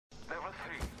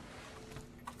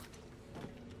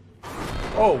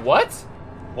Oh, what?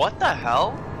 What the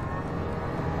hell?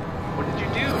 What did you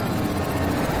do?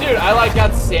 Dude, I like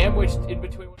got sandwiched in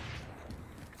between.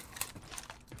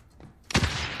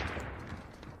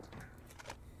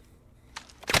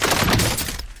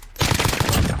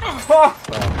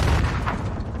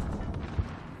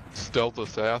 Stealth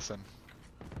assassin.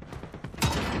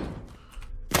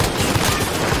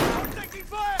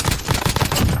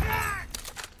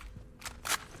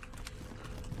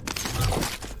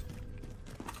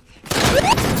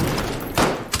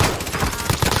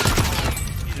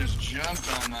 He just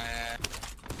jumped on my ass.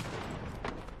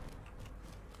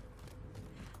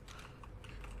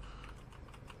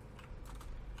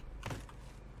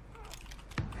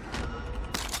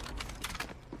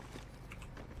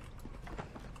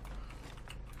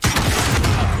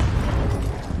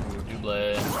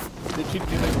 Did you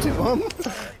do it to him?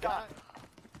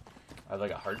 I have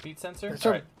like a heartbeat sensor.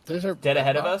 There's our Dead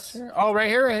ahead of us. Here. Oh, right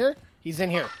here, right here. He's in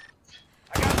here.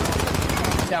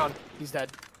 He's down. He's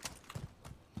dead.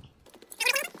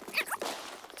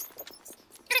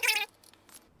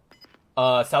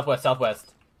 Southwest,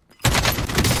 southwest.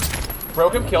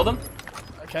 Broke him, killed him.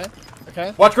 Okay,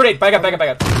 okay. Watch grenade. Back up, back up, back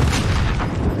up.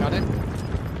 Got it.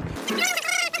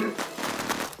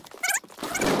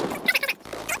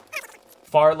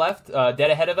 Far left, dead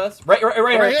ahead of us. Right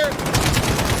Here.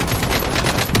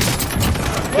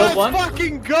 Killed Let's one.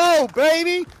 fucking go,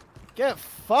 baby! Get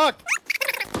fucked.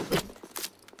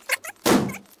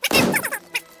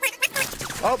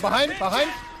 Oh, behind.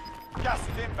 Gas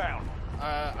is inbound.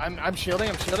 I'm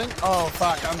shielding. Oh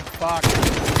fuck, I'm fucked.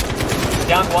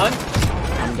 Down one.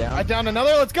 I'm down. I downed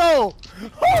another. Let's go.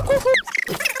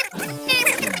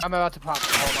 I'm about to pop.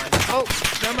 Oh mine. Oh,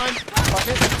 never mind. Fuck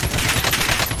it.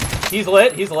 He's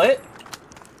lit. He's lit.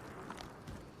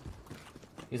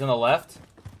 He's on the left.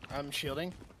 I'm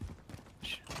shielding.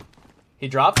 He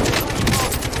dropped.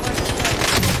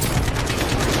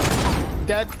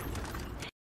 Dead.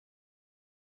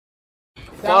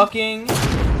 Fucking.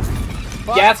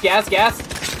 Fuck. Gas.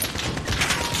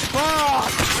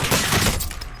 Fuck.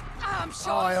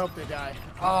 Oh, I hope they die.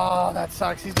 Oh, that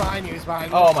sucks. He's behind you.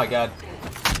 Oh my god.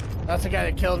 That's the guy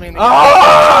that killed me in the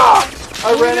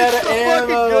I ran out of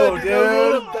ammo, good, dude.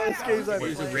 One of the best games I've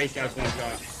There's a played. race house one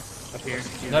shot. Up here.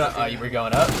 No, you were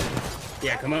going up?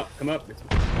 Yeah, come up.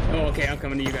 Oh, okay, I'm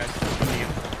coming to you guys. I'm coming to you.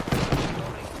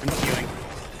 I'm healing.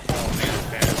 Oh, man, it's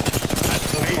bad.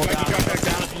 Hold on. Drop back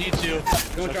down if you need to.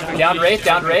 Don't drop Down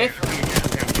Wraith.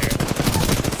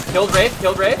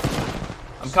 Killed Wraith.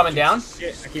 I'm coming down.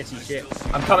 Shit, I can't see shit.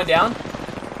 I'm coming down.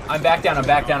 I'm back down. I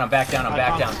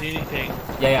can't see anything.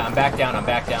 Yeah, I'm back down. I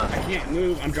can't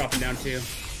move. I'm dropping down too.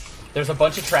 There's a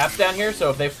bunch of traps down here, so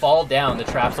if they fall down, the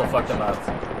traps will fuck them up.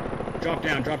 Drop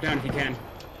down if you can.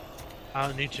 I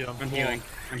don't need to. I'm healing.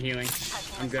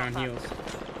 I'm good on heals.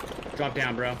 Drop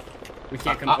down, bro. We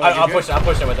can't come. I'll push it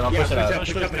with them. I'm Yeah, pushing out.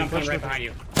 push up, and I'm coming right behind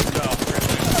you.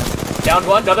 Down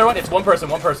one, another one. It's one person.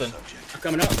 I'm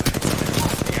coming up.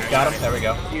 Got him. There we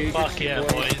go. Fuck yeah,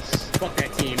 boys. Fuck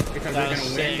that team. Because That we're was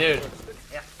gonna sick. win. Dude.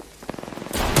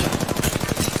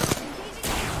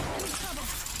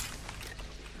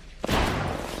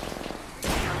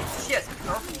 Shit,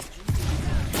 careful.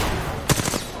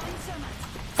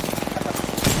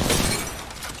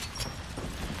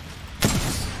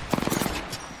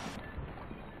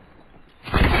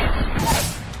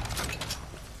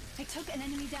 I took an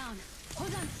enemy down.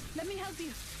 Hold on, let me help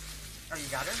you. Oh, you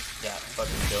got her? Yeah,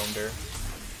 fucking domed her.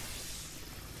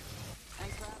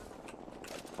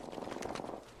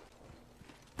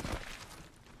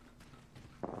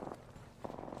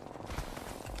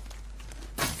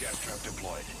 Gas trap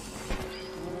deployed.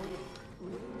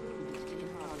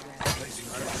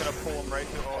 I'm just gonna pull him right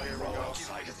through. Oh, here we go.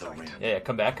 Yeah,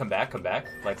 come back.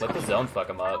 Like, let the zone fuck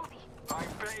him up. I'm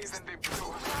phasing the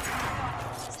blue.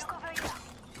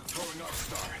 Throwing up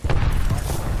star.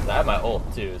 I have my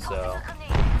ult too, so.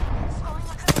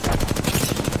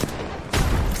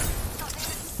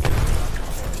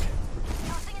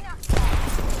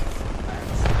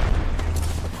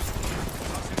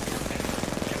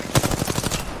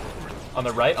 On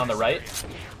the right.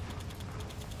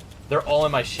 They're all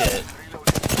in my shit.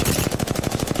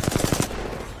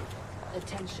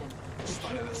 Attention.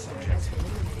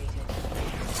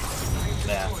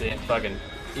 Yeah, see, fucking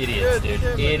idiots, dude.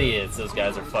 Idiots. Those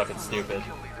guys are fucking stupid.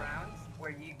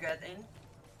 Where you got in?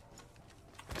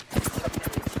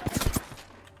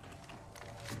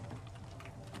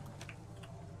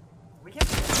 We can.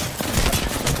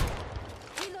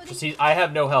 See, I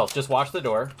have no health. Just watch the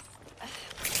door.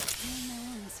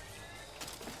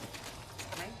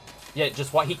 Yeah,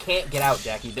 just why he can't get out,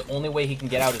 Jackie. The only way he can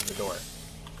get out is the door.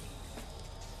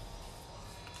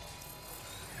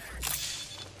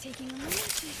 Taking a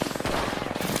minute.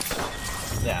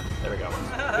 Yeah, there we go.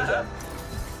 Good job.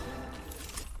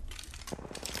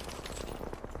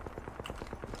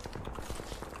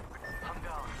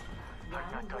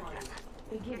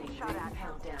 Beginning ring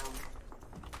countdown.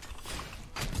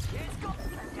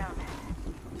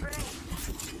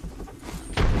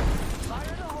 Fire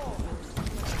in the hole.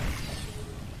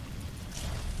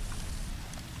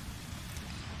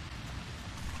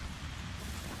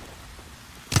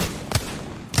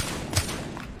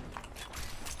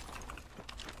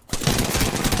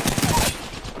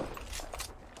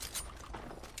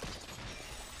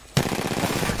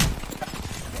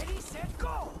 Ready, set,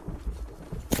 go.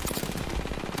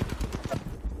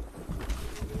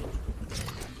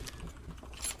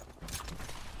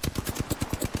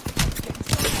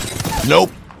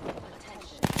 Nope.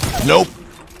 Nope.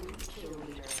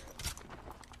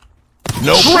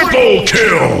 Nope. Triple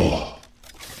kill.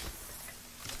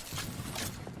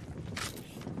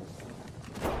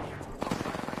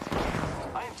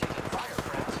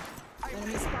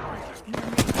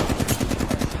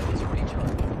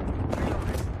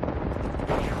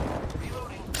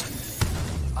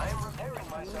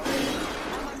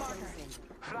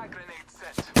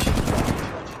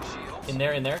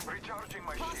 In there.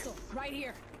 Hostile, right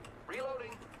here.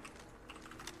 Reloading.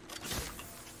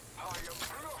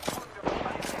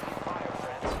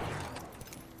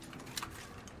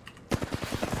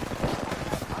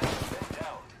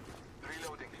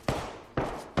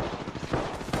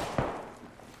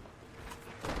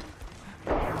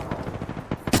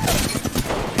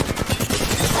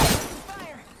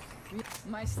 Fire.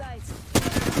 My sights.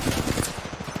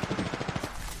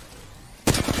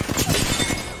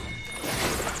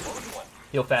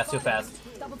 Heal fast, heal fast.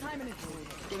 Double timing it.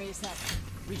 Give me a sec.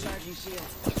 Recharging shield.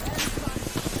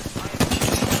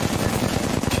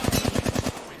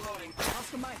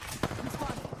 Oscar Mike, I'm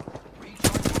spotted.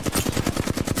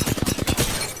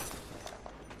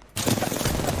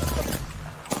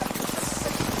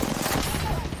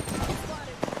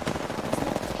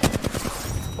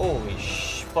 Holy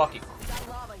fucking. Got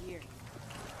lava here.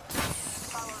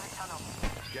 Follow the tunnel.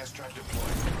 Gas trap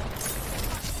deployed.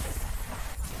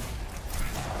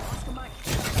 Oscar Mike.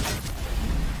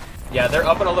 Yeah, they're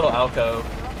up in a little alcove.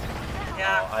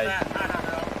 Yeah, I don't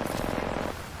know.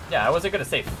 Yeah, I wasn't gonna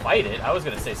say fight it. I was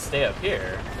gonna say stay up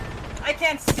here. I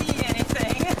can't see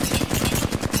anything.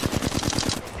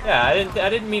 Yeah, I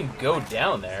didn't mean go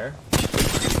down there.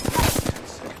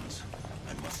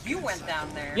 You went down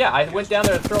there. Yeah, I went down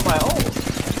there to throw my ult.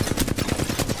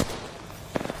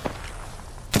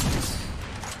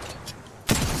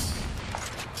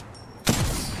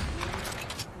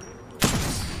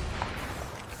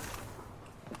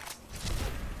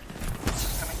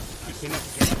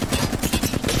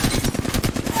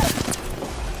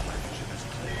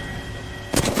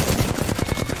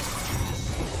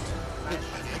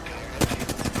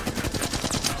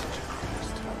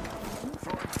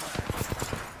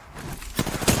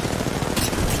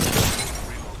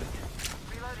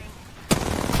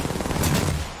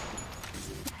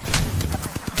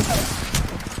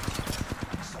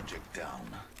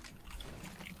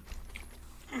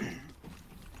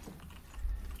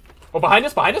 Oh, behind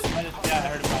us, behind us! Yeah, I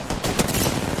heard about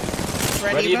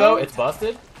it. Red Evo, it's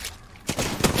busted.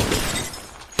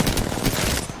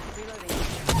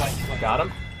 Got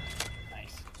him.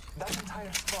 Nice. That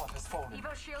entire squad has fallen.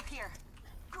 Evo shield here.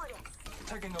 Good.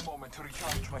 Taking a moment to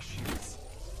recharge my shields.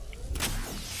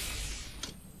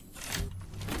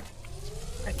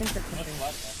 I think they're Nothing pushing.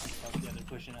 left. Yeah, they're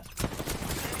pushing us.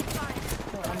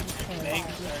 So I'm just trying Bank,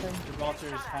 to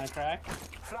Gibraltar is kind of cracked.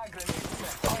 Flag grenade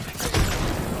set.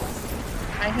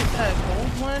 I hit that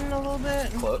gold one a little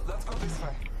bit. Close. Let's go this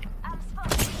way.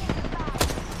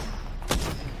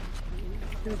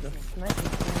 Dude, the sniper's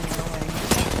annoying.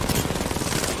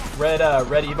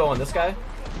 Red Evo on this guy.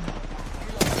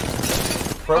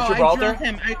 Broke I Gibraltar.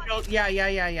 drilled him. Yeah.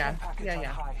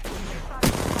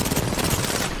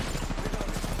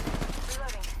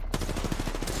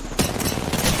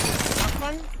 Last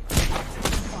one?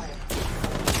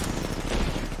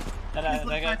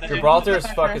 Gibraltar is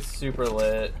fucking super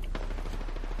lit.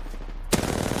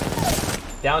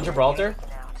 Down Gibraltar.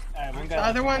 The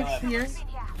other one's here.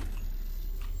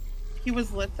 He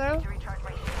was lit though.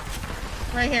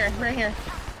 Right here.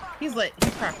 He's lit.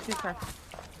 He's cracked.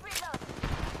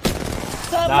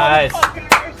 Nice.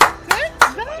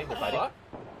 Good.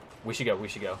 We should go.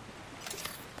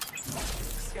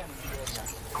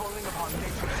 Calling upon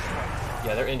nature.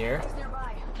 Yeah, they're in here.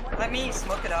 Let me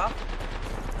smoke it off.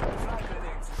 Flag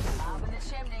grenades. Up in the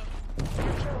chimney.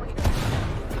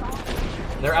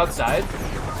 They're outside.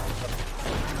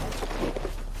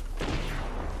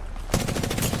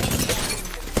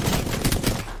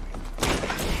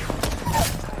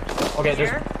 Okay,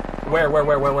 there's... Here? Where?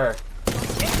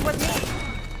 It's with me.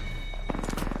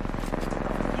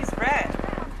 He's red.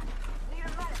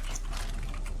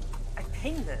 I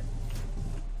pinged it.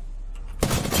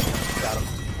 Got him.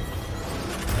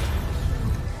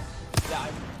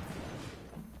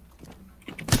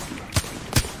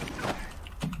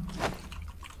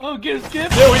 Oh, get his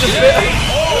gift! Yeah, we just hit.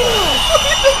 Oh!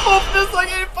 We just bumped this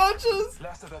like 8 punches!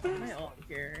 My ult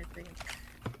here, I think.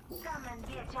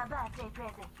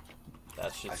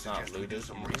 That shit's not looted.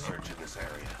 Some research in this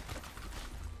area.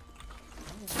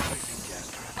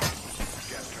 Gas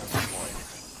trap deployed.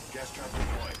 Gas trap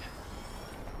deployed.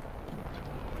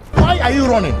 Why are you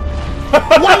running?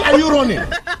 Why are you running?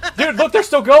 Dude, look, they're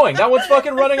still going. That one's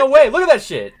fucking running away. Look at that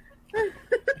shit.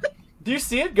 Do you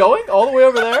see it going all the way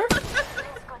over there?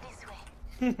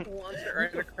 Launch it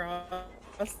right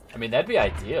across. I mean, that'd be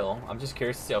ideal. I'm just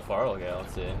curious to see how far it'll go.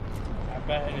 Let's see. I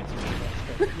bet it's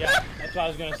yeah, that's what I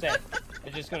was gonna say.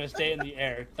 It's just gonna stay in the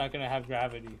air. It's not gonna have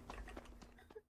gravity.